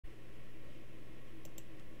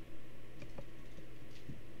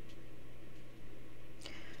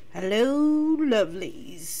Hello,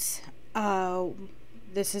 lovelies.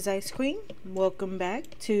 This is Ice Queen. Welcome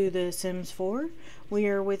back to The Sims 4. We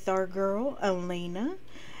are with our girl, Elena.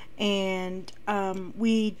 And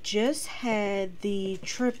we just had the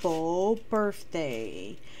triple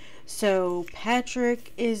birthday. So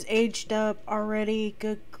Patrick is aged up already.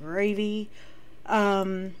 Good gravy.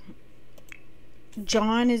 John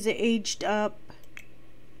is aged up.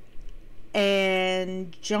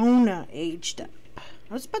 And Jonah aged up.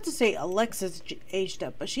 I was about to say Alexa's aged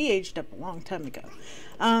up, but she aged up a long time ago.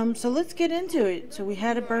 So let's get into it. So we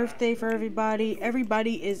had a birthday for everybody.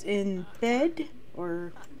 Everybody is in bed,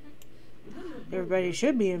 or everybody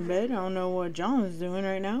should be in bed. I don't know what John is doing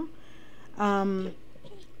right now.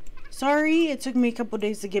 Sorry, it took me a couple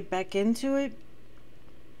days to get back into it.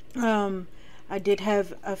 I did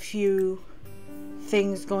have a few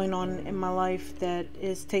things going on in my life that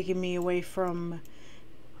is taking me away from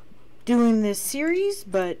doing this series,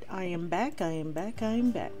 but I am back, and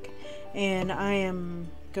I am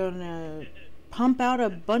gonna pump out a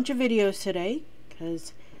bunch of videos today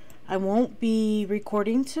because I won't be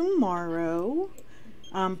recording tomorrow,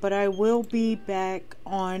 but I will be back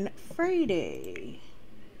on Friday.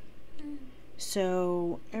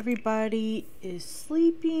 So everybody is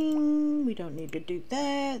sleeping. We don't need to do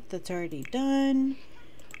that. That's already done.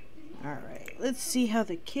 Alright, let's see how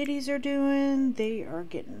the kitties are doing. They are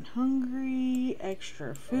getting hungry.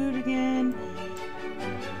 Extra food again.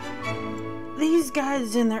 These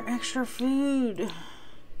guys and their extra food.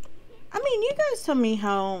 I mean, you guys tell me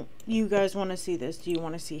how you guys want to see this. Do you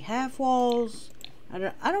want to see half walls? I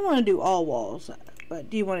don't want to do all walls, but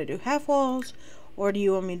do you want to do half walls? Or do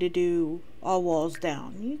you want me to do all walls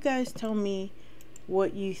down? You guys tell me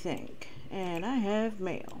what you think. And I have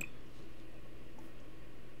mail.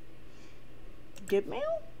 Get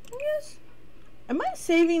mail, I guess. Am I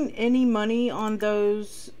saving any money on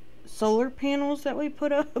those solar panels that we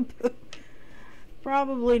put up?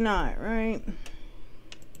 Probably not, right?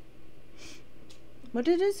 What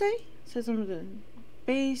did it say? It says something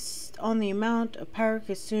based on the amount of power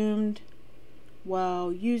consumed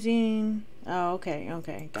while using. Oh, okay,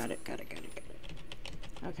 got it.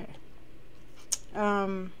 Okay.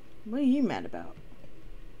 What are you mad about?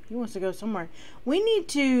 He wants to go somewhere. We need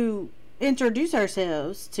to introduce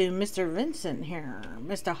ourselves to Mr. Vincent here.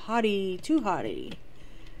 Mr. Hottie, too hottie.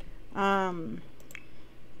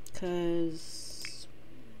 Cause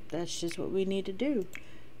that's just what we need to do.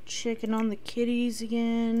 Checking on the kitties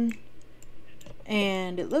again.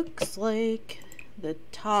 And it looks like the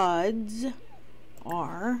Todds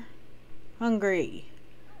are hungry.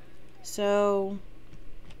 So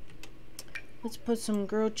let's put some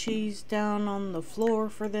grilled cheese down on the floor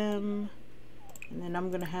for them. And then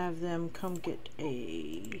I'm gonna have them come get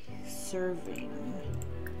a serving.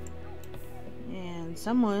 And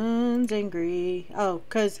someone's angry. Oh,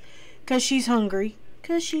 cause she's hungry.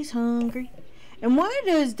 And why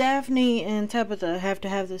does Daphne and Tabitha have to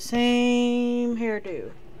have the same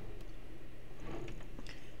hairdo?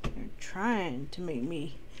 They're trying to make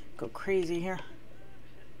me go crazy here.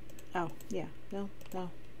 Oh, yeah. No.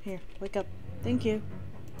 Here, wake up. Thank you.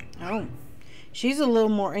 Oh. She's a little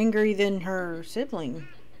more angry than her sibling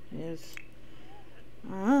is.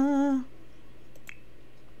 You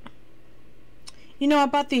know, I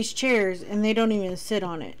bought these chairs and they don't even sit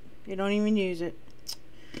on it. They don't even use it.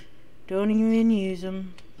 Don't even use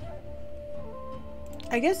them.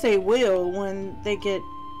 I guess they will when they get,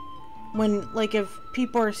 like if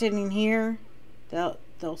people are sitting here, they'll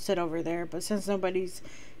sit over there. But since nobody's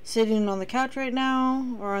sitting on the couch right now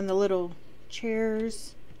or on the little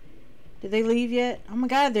chairs. Did they leave yet? Oh my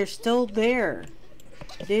god, they're still there.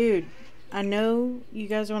 Dude, I know you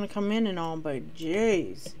guys want to come in and all, but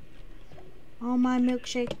jeez. All my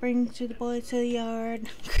milkshake brings to the boys to the yard.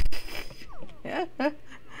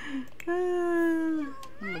 I'm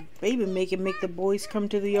a baby make the boys come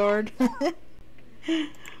to the yard.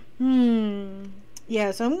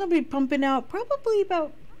 Yeah, so I'm going to be pumping out probably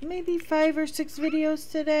about maybe 5 or 6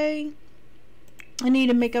 videos today. I need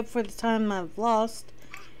to make up for the time I've lost.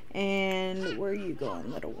 And where are you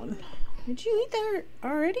going, little one? Did you eat that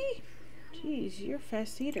already? Jeez, you're a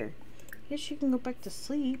fast eater. Guess you can go back to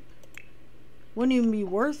sleep. Wouldn't even be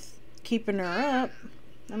worth keeping her up.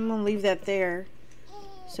 I'm gonna leave that there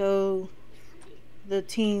so the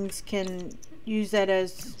teens can use that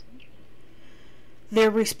as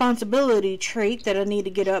their responsibility trait that I need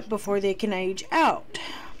to get up before they can age out.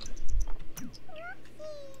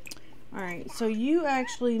 Alright, so you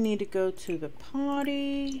actually need to go to the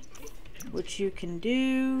potty, which you can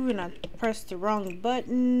do, and I pressed the wrong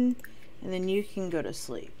button, and then you can go to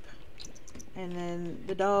sleep. And then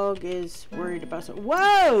the dog is worried about something.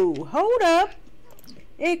 Whoa! Hold up!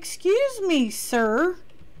 Excuse me, sir.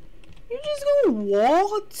 You're just gonna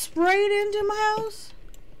waltz right into my house?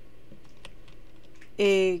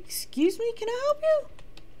 Excuse me, can I help you?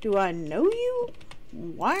 Do I know you?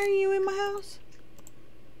 Why are you in my house?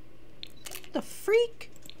 What the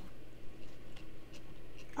freak?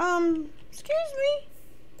 Excuse me?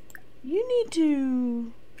 You need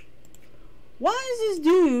to... Why is this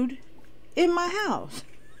dude in my house?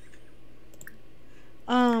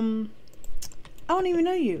 I don't even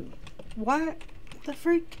know you. Why the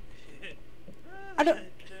freak? I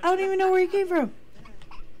don't even know where you came from.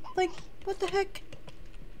 Like, what the heck?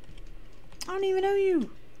 I don't even know you.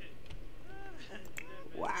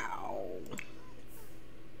 Wow.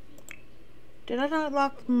 Did I not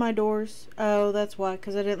lock my doors? Oh, that's why,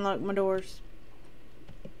 because I didn't lock my doors.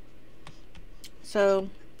 So,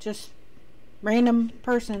 just random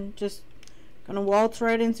person just gonna waltz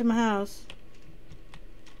right into my house.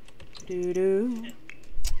 Doo-doo.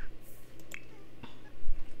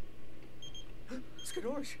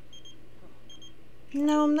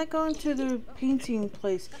 No, I'm not going to the painting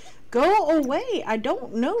place. Go away. I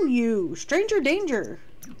don't know you. Stranger danger.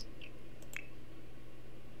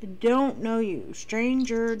 I don't know you.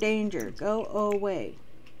 Stranger danger. Go away.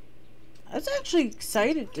 I was actually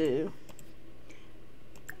excited to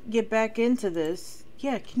get back into this.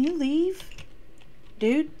 Yeah, can you leave?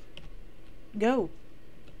 Dude, go.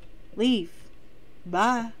 Leave.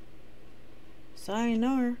 Bye.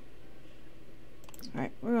 Sayonara.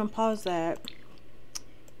 Alright, we're going to pause that.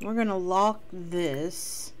 We're going to lock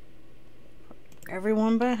this.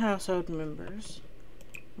 Everyone but household members.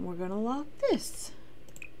 And we're going to lock this.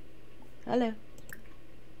 Hello.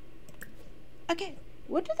 Okay,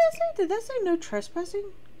 what did that say? Did that say no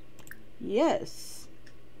trespassing? Yes.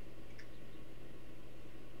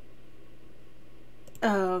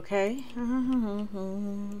 Okay.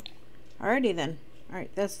 Alrighty then.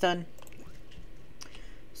 Alright, that's done.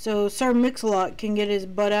 So Sir Mix-a-Lot can get his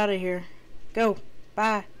butt out of here. Go.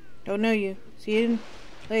 Bye. Don't know you. See you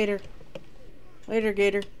later. Later,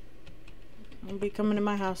 Gator. I'll be coming to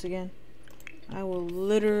my house again. I will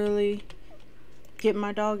literally get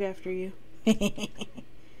my dog after you.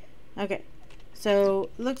 Okay. So,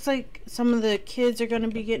 looks like some of the kids are going to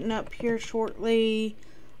be getting up here shortly.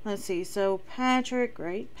 Let's see. So, Patrick.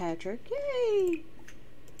 Right? Patrick. Yay!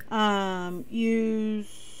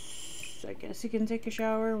 I guess he can take a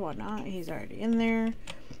shower. Why not? He's already in there.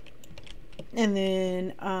 And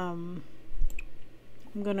then, I'm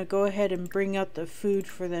going to go ahead and bring out the food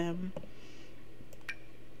for them.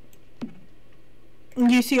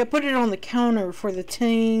 You see, I put it on the counter for the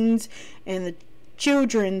teens and the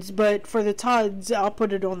children's, but for the Todds, I'll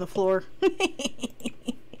put it on the floor.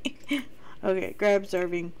 Okay, grab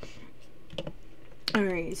serving.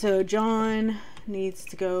 Alright, so John needs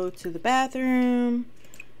to go to the bathroom.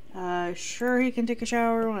 Sure, he can take a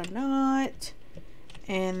shower, why not?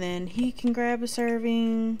 And then he can grab a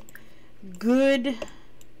serving. Good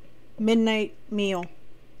midnight meal.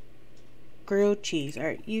 Grilled cheese.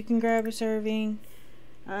 Alright, you can grab a serving.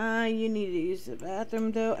 You need to use the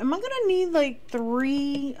bathroom though. Am I gonna need like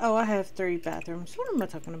 3? Oh, I have 3 bathrooms. What am I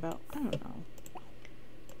talking about? I don't know.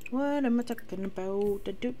 What am I talking about?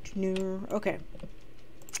 I don't know. Okay.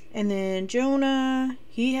 And then Jonah,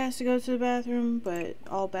 he has to go to the bathroom, but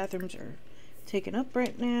all bathrooms are taken up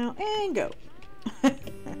right now. And go.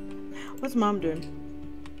 What's Mom doing?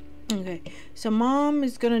 Okay, so Mom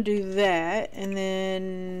is gonna do that, and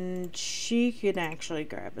then she can actually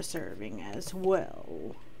grab a serving as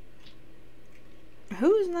well.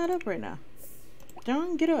 Who is not up right now?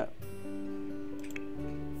 Don't get up.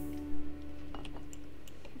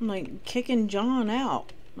 I'm like kicking John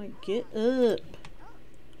out. Like, get up.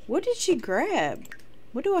 What did she grab?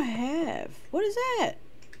 What do I have? What is that?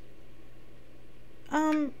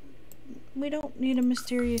 We don't need a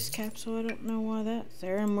mysterious capsule. I don't know why that's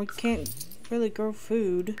there. And we can't really grow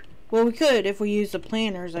food. Well, we could if we use the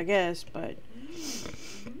planters, I guess, but...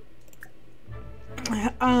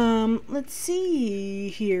 let's see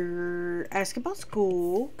here. Ask about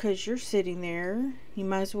school, because you're sitting there. You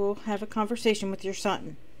might as well have a conversation with your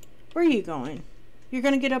son. Where are you going? You're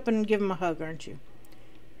going to get up and give him a hug, aren't you?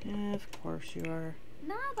 Yeah, of course you are.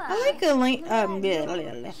 I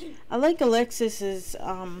like Alexis's,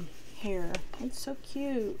 hair. It's so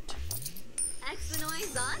cute.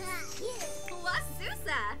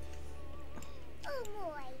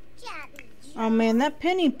 Oh man, that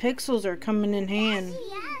penny pixels are coming in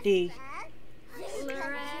handy.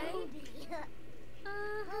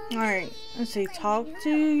 Alright, let's see. Talk to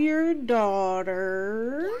your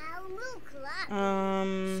daughter.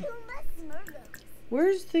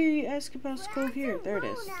 Where's the Ask About School here? There it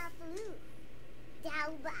is.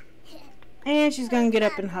 And she's gonna get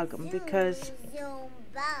up and hug him because,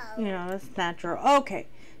 you know, that's natural. Okay,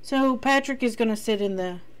 so Patrick is gonna sit in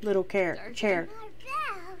the little chair.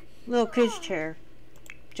 Little kid's chair.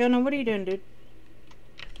 Jonah, what are you doing, dude?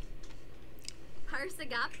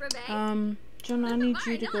 Jonah, I need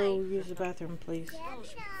you to go use the bathroom, please.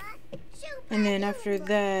 And then after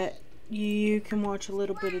that, you can watch a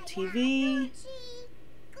little bit of TV.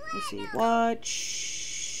 Let's see,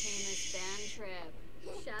 watch.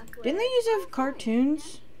 Didn't they used to have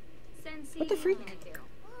cartoons? What the freak?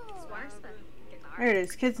 There it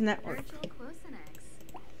is, Kids Network.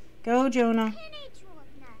 Go, Jonah.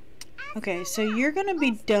 Okay, so you're gonna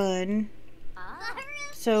be done.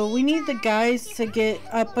 So we need the guys to get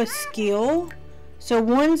up a skill. So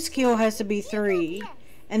one skill has to be 3.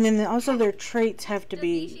 And then also their traits have to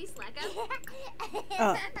be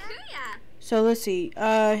up. So let's see.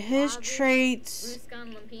 His traits.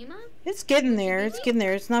 It's getting there. It's getting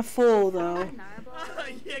there. It's not full though.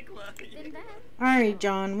 Alright,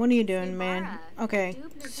 John. What are you doing, man? Okay.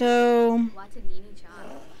 So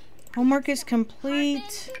homework is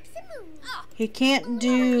complete. He can't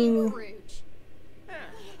do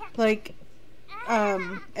like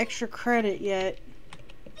extra credit yet.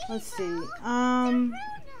 Let's see.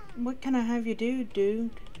 What can I have you do,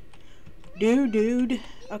 dude?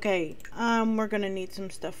 Okay. We're gonna need some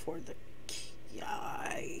stuff for the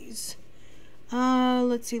guys.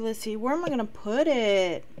 Let's see. Where am I gonna put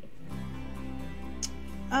it?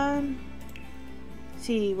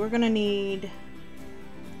 See, we're gonna need.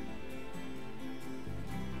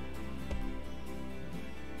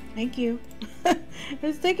 Thank you.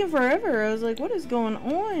 It's taking forever. I was like, what is going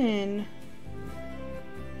on?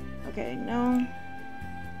 Okay, no.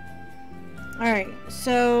 Alright,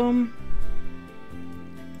 so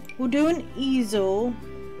we'll do an easel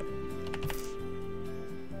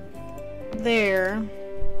there.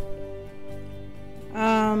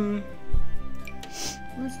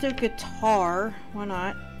 Let's do a guitar. Why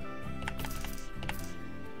not?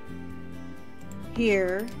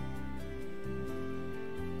 Here.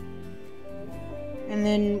 And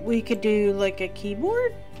then we could do like a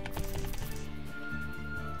keyboard.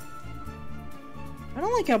 I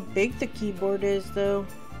don't like how big the keyboard is though.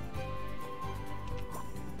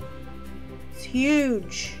 It's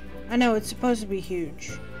huge. I know it's supposed to be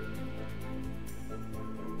huge.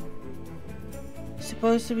 It's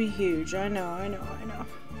supposed to be huge. I know.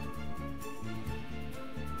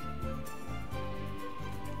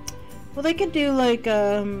 Well, they could do like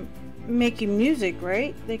making music,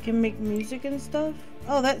 right? They can make music and stuff.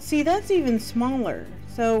 Oh, that's even smaller.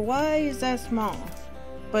 So why is that small?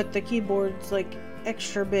 But the keyboard's like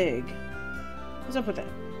extra big. What's up with that?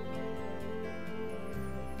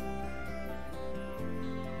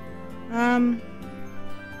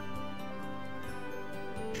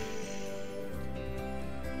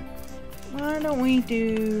 Why don't we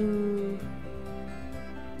do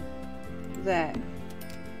that?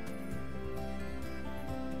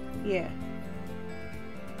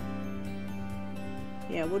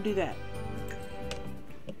 Yeah, we'll do that.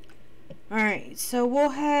 Alright, so we'll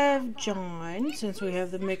have John, since we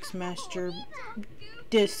have the mix master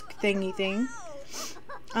disc thingy thing.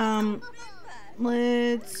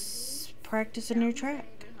 Let's practice a new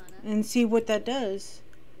track and see what that does.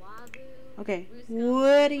 Okay,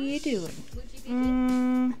 what are you doing?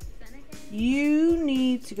 You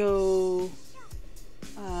need to go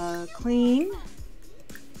clean.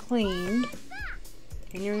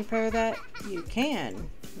 Can you repair that? You can.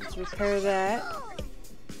 Let's repair that.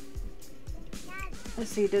 Let's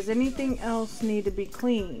see, does anything else need to be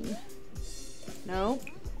cleaned? No.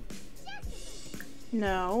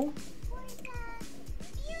 No.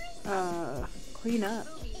 Clean up.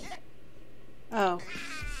 Oh.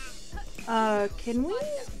 Can we?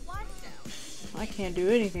 I can't do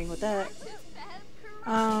anything with that.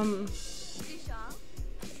 I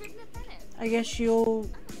guess you'll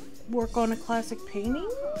work on a classic painting?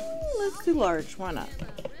 Let's do large, why not?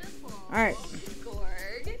 Alright.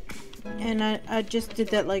 And I just did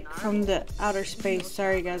that like from the outer space.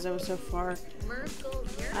 Sorry guys, I was so far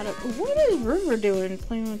out of. What is River doing?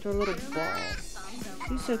 Playing with her little ball.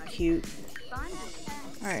 She's so cute.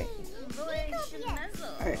 Alright.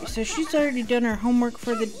 Alright, so she's already done her homework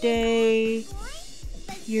for the day.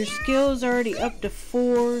 Your skill's already up to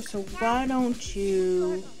 4, so why don't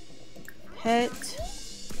you pet,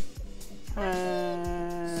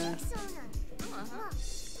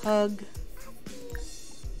 hug,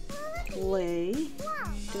 play.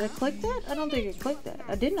 Did I click that? I don't think I clicked that.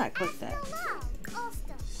 I did not click that.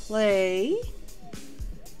 Play.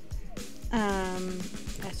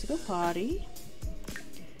 has to go potty.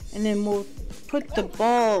 And then we'll put the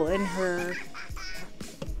ball in her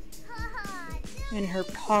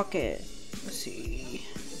pocket. Let's see.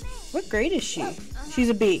 What grade is she? She's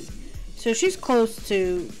a B. So she's close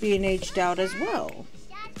to being aged out as well.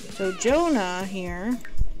 So Jonah here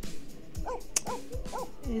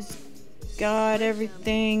is got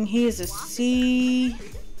everything. He is a C.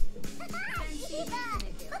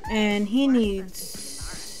 And he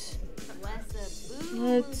needs,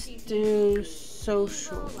 let's do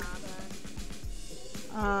social.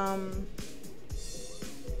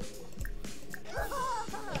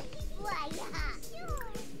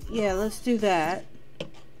 Yeah, let's do that.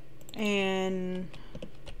 And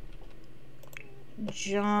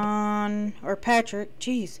John or Patrick,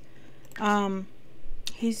 geez,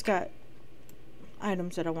 he's got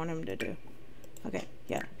items that I want him to do. Okay,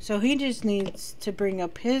 yeah. So he just needs to bring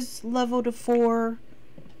up his level to 4.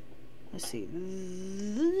 Let's see.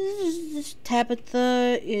 This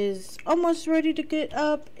Tabitha is almost ready to get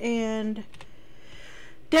up, and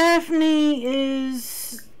Daphne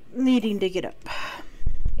is needing to get up.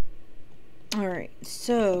 Alright,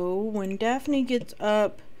 so when Daphne gets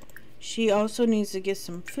up, she also needs to get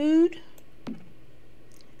some food.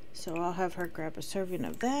 So I'll have her grab a serving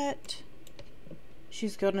of that.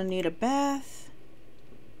 She's gonna need a bath.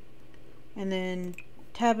 And then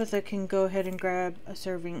Tabitha can go ahead and grab a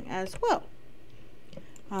serving as well.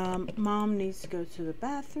 Mom needs to go to the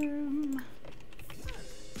bathroom.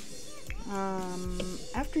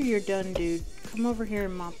 After you're done, dude, come over here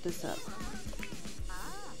and mop this up.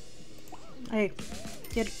 Hey,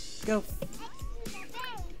 get it, go.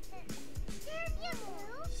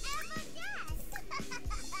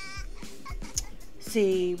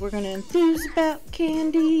 See, we're gonna enthuse about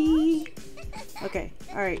candy. Okay,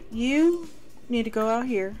 alright, you need to go out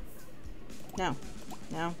here. No,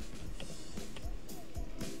 no.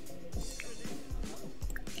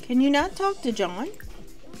 Can you not talk to John?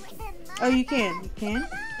 Oh, you can. You can?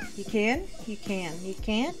 You can? You can. You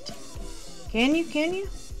can't? Can you? Can you?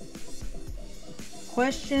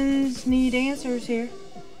 Questions need answers here.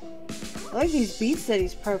 I like these beats that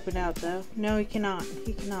he's perping out, though. No, he cannot.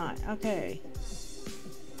 He cannot. Okay.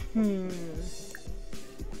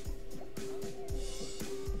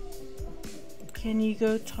 Can you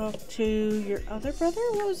go talk to your other brother?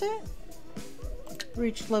 What was that?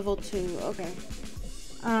 Reach level 2. Okay.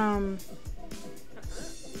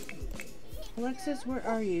 Alexis, where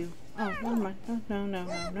are you? Oh, never mind.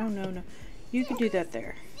 No. You can do that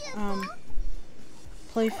there.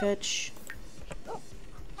 Play fetch.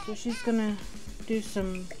 So she's gonna do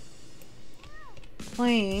some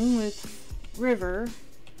playing with River.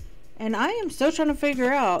 And I am still trying to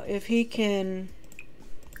figure out if he can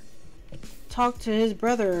talk to his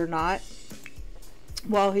brother or not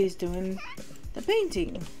while he's doing the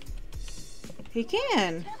painting. He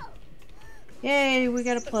can. Yay, we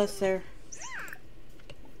got a plus there.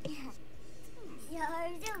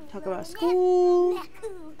 Talk about school.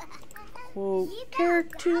 Quote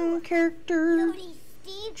character.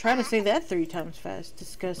 Try to say that 3 times fast.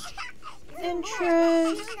 Discuss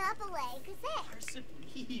interest.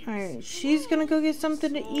 Alright, she's gonna go get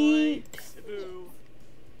something to eat.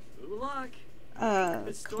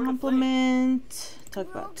 Compliment. Talk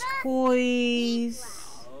about toys.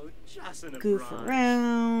 Goof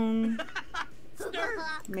around.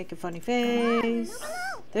 Make a funny face.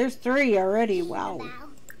 There's 3 already. Wow.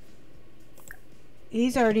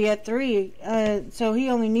 He's already at 3. So he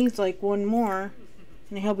only needs like 1 more.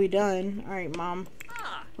 And he'll be done. Alright, Mom.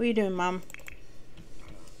 What are you doing, Mom?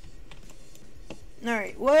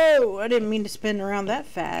 Alright. Whoa! I didn't mean to spin around that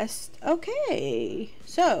fast. Okay.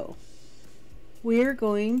 So, we're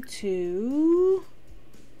going to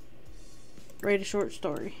write a short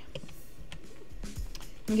story.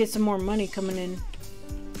 And get some more money coming in.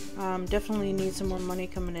 Definitely need some more money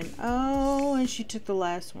coming in. Oh, and she took the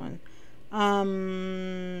last one.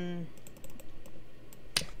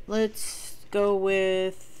 Let's go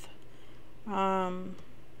with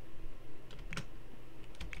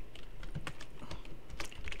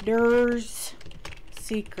Dur's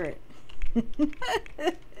secret.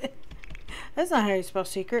 That's not how you spell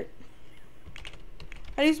secret.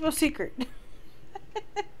 How do you spell secret?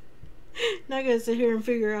 Not gonna sit here and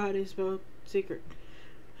figure out how to spell secret.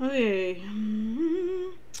 Okay. Yeah,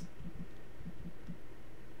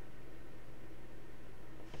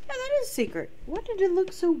 that is secret. Why did it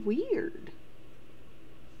look so weird?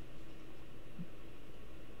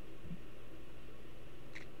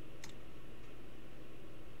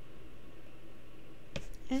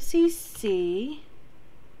 SECRET.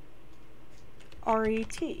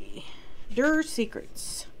 Dur's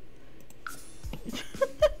secrets.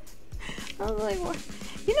 I was like, what?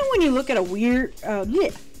 You know when you look at a weird,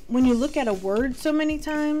 when you look at a word so many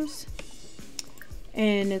times,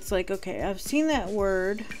 and it's like, okay, I've seen that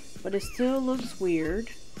word, but it still looks weird.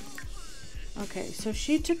 Okay, so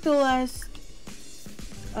she took the last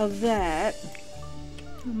of that.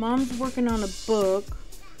 Mom's working on a book.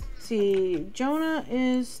 See, Jonah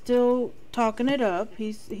is still talking it up.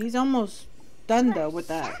 He's almost done though with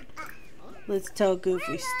that. Let's tell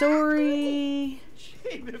Goofy story.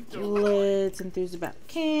 Let's enthuse about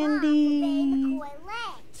candy.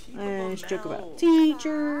 Let's joke about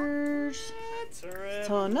teachers. Let's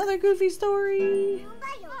tell another Goofy story.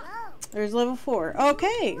 There's level 4.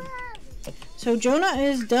 Okay. So Jonah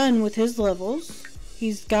is done with his levels.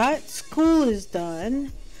 He's got school is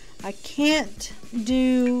done. I can't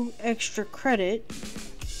do extra credit.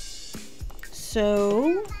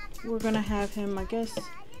 So we're going to have him, I guess,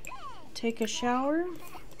 take a shower.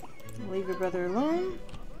 Leave your brother alone.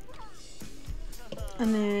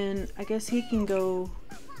 And then I guess he can go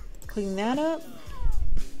clean that up.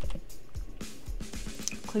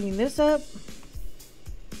 Clean this up.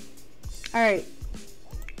 Alright.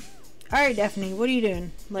 Alright, Daphne, what are you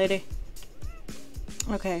doing, lady?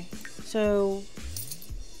 Okay, so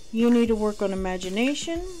you need to work on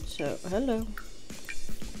imagination. So, hello.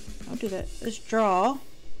 Don't do that. Let's draw.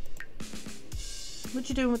 What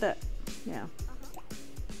you doing with that? Yeah.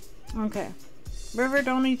 Okay. River,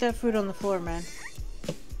 don't eat that food on the floor, man.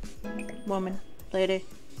 Woman. Lady.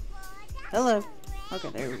 Hello. Okay,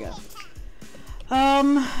 there we go.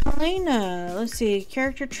 Elena. Let's see.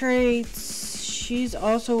 Character traits. She's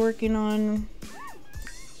also working on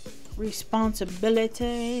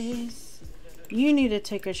responsibilities. You need to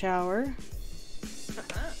take a shower.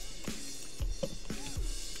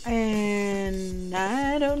 And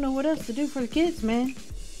I don't know what else to do for the kids, man.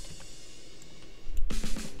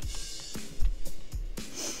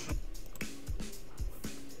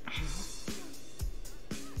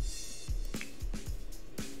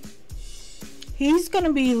 He's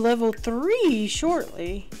gonna be level 3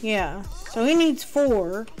 shortly. Yeah. So he needs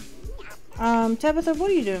 4. Tabitha, what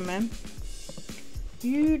are you doing, man?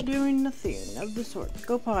 You doing nothing of the sort.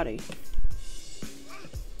 Go potty.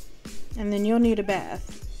 And then you'll need a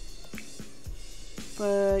bath.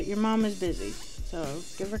 But your mom is busy, so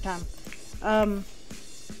give her time.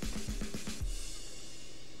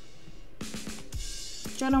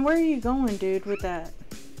 Jonah, where are you going, dude, with that?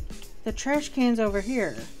 The trash can's over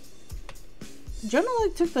here. Jonah,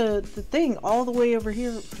 like, took the thing all the way over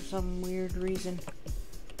here for some weird reason.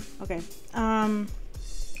 Okay,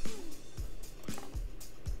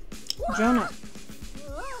 Jonah,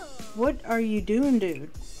 what are you doing, dude?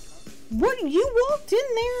 What? You walked in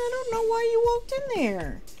there? I don't know why you walked in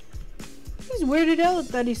there. He's weirded out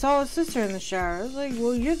that he saw his sister in the shower. I was like,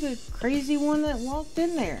 well, you're the crazy one that walked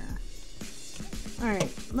in there.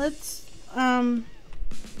 Alright, let's, I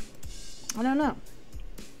don't know.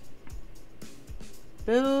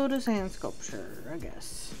 Build a sand sculpture, I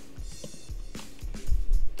guess.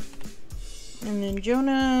 And then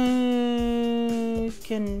Jonah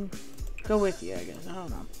can go with you, I guess. I don't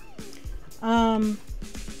know.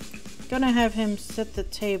 Gonna have him set the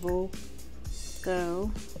table,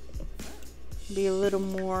 though. Be a little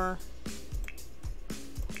more.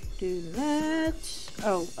 Do that.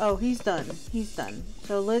 Oh, he's done. He's done.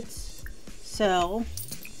 So let's sell.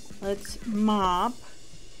 Let's mop.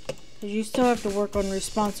 Because you still have to work on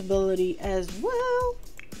responsibility as well.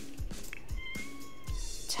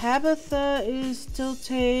 Tabitha is still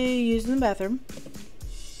using the bathroom.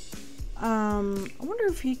 I wonder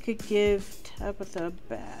if he could give Tabitha a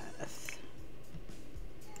bath.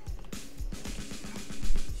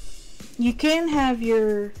 You can have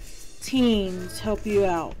your teens help you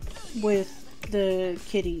out with the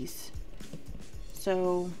kitties.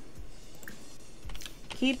 So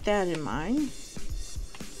keep that in mind.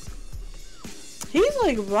 He's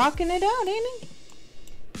like rocking it out, ain't he?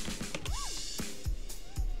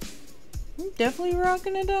 He's definitely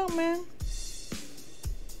rocking it out, man.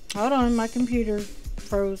 Hold on, my computer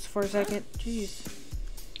froze for a second. Jeez.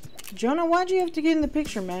 Jonah, why'd you have to get in the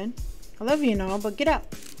picture, man? I love you and all, but get out.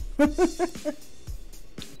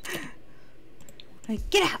 Hey,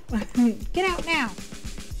 get out. Get out now.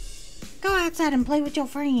 Go outside and play with your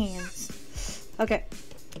friends. Okay.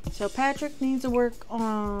 So Patrick needs to work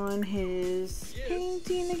on his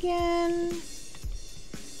painting again.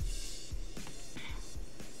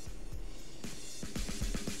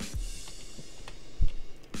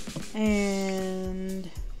 And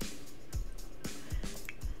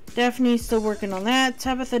Daphne's still working on that.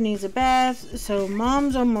 Tabitha needs a bath. So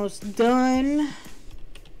Mom's almost done.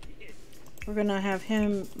 We're gonna have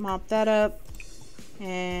him mop that up.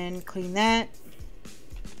 and clean that.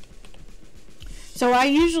 So I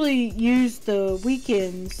usually use the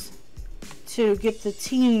weekends to get the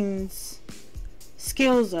teens'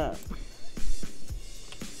 skills up.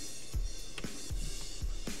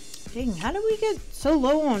 Dang, how did we get so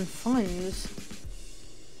low on funds?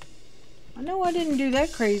 I know I didn't do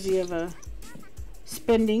that crazy of a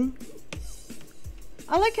spending.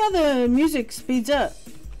 I like how the music speeds up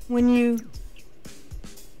when you...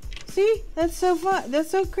 See? That's so fun.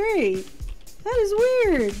 That's so great. That is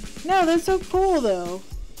weird. No, that's so cool though.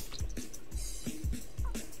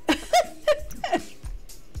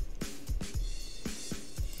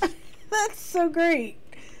 That's so great.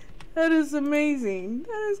 That is amazing.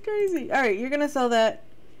 That is crazy. Alright, you're gonna sell that.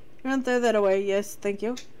 You're gonna throw that away. Yes, thank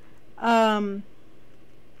you. Mom,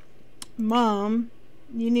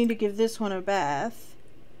 you need to give this one a bath.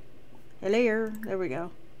 Hello. There we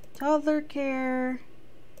go. Toddler care.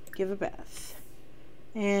 Give a bath.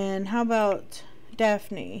 And how about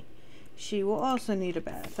Daphne? She will also need a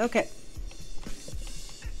bath. Okay.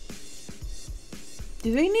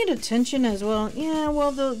 Do they need attention as well? Yeah,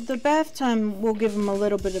 well, the bath time will give them a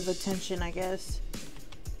little bit of attention, I guess.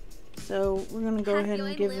 So we're going to go ahead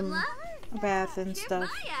and give them a bath and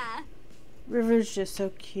stuff. River's just so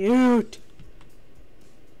cute.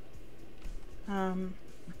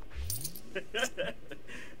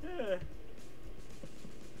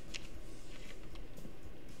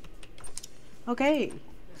 Okay,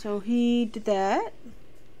 so he did that.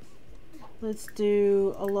 Let's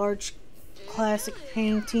do a large classic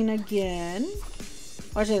painting again.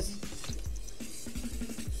 Watch this.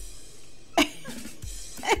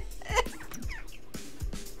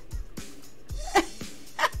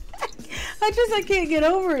 I can't get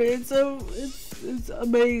over it. It's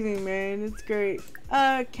amazing, man. It's great.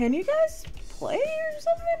 Can you guys play or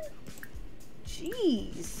something?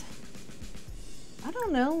 Jeez. I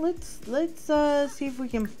don't know. Let's see if we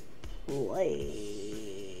can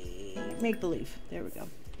play. Make believe. There we go.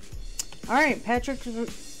 Alright, Patrick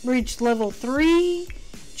reached level 3.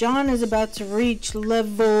 John is about to reach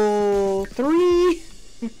level 3.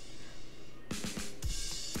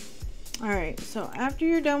 Alright, so after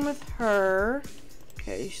you're done with her...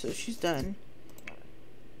 Okay, so she's done.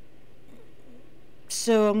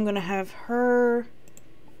 So I'm going to have her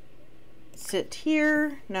sit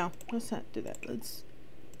here. No, let's not do that.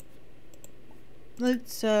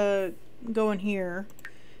 Let's go in here.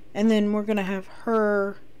 And then we're going to have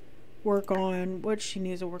her work on what she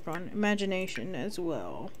needs to work on. Imagination as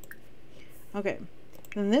well. Okay.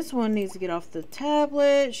 Then this one needs to get off the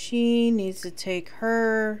tablet. She needs to take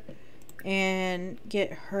her and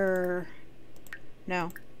get her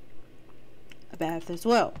a bath as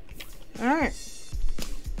well. Alright.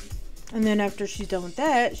 And then after she's done with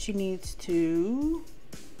that, she needs to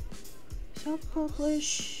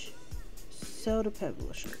self-publish, sell to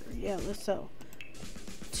publisher. Yeah, let's sell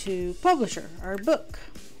to publisher, our book.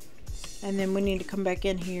 And then we need to come back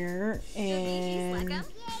in here and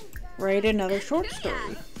write another short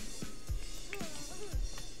story.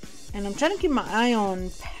 And I'm trying to keep my eye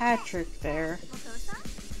on Patrick there.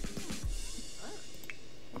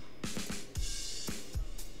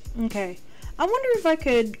 Okay. I wonder if I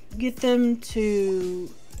could get them to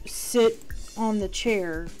sit on the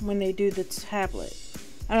chair when they do the tablet.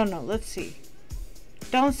 I don't know. Let's see.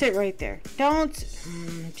 Don't sit right there. Don't.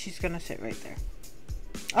 She's going to sit right there.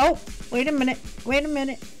 Oh, wait a minute. Wait a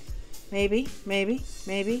minute. Maybe, maybe,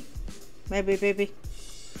 maybe, maybe, baby.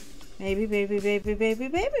 Maybe, baby, baby, baby,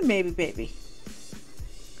 baby, maybe, baby.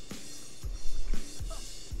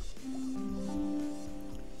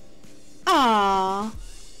 Aww.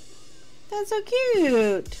 That's so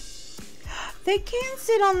cute. They can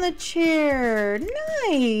sit on the chair.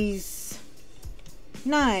 Nice.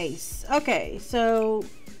 Nice. Okay, so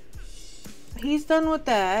he's done with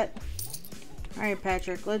that. Alright,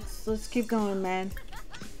 Patrick, let's keep going, man.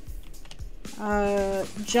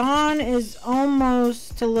 John is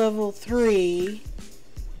almost to level 3.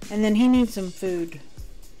 And then he needs some food.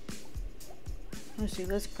 Let's see,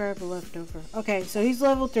 let's grab a leftover. Okay, so he's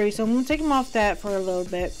level 3, so I'm going to take him off that for a little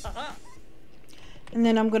bit. And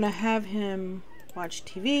then I'm going to have him watch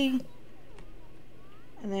TV.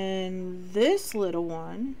 And then this little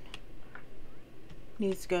one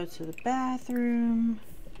needs to go to the bathroom.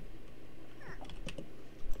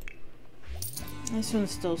 This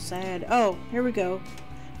one's still sad. Oh, here we go.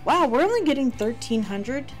 Wow, we're only getting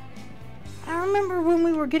 1,300. I remember when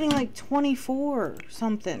we were getting like 24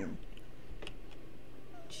 something.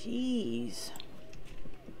 Jeez.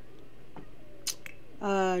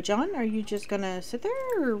 John, are you just gonna sit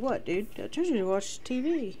there or what, dude? I told you to watch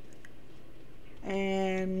TV.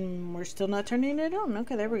 And we're still not turning it on.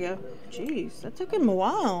 Okay, there we go. Jeez, that took him a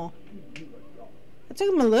while. That took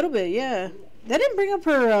him a little bit, yeah. That didn't bring up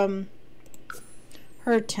her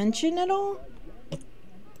attention at all.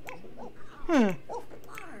 Huh.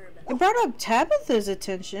 It brought up Tabitha's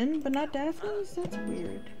attention, but not Daphne's? That's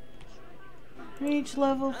weird. Reach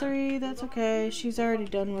level 3, that's okay. She's already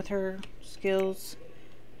done with her skills.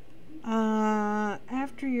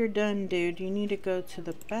 After you're done, dude, you need to go to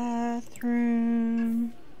the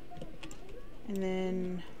bathroom. And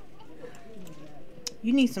then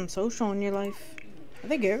you need some social in your life. I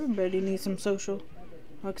think everybody needs some social.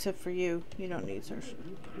 Well, except for you. You don't need social.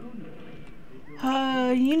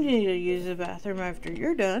 You need to use the bathroom after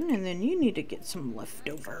you're done, and then you need to get some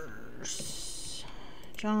leftovers.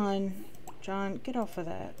 John, get off of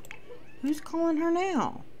that. Who's calling her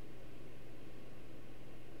now?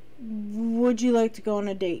 Would you like to go on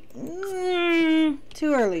a date?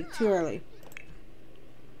 Too early, too early.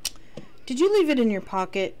 Did you leave it in your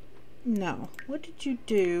pocket? No. What did you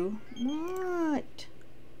do? What?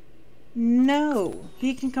 No.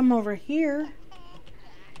 He can come over here.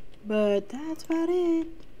 But that's about it.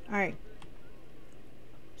 Alright.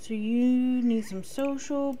 So you need some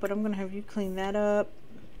social, but I'm going to have you clean that up.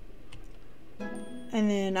 And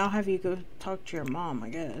then I'll have you go talk to your mom, I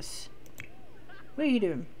guess. What are you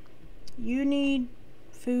doing? You need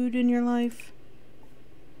food in your life?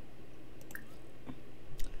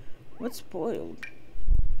 What's spoiled?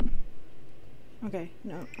 Okay,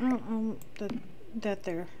 no, that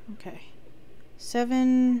there. Okay.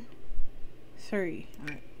 7, 3.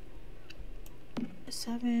 Alright.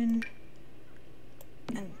 7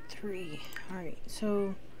 and 3. Alright,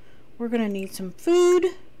 so we're gonna need some food.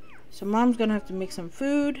 So mom's gonna have to make some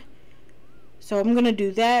food. So I'm gonna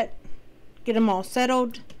do that. Get them all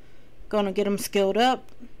settled. Gonna get them skilled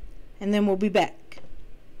up. And then we'll be back.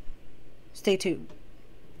 Stay tuned.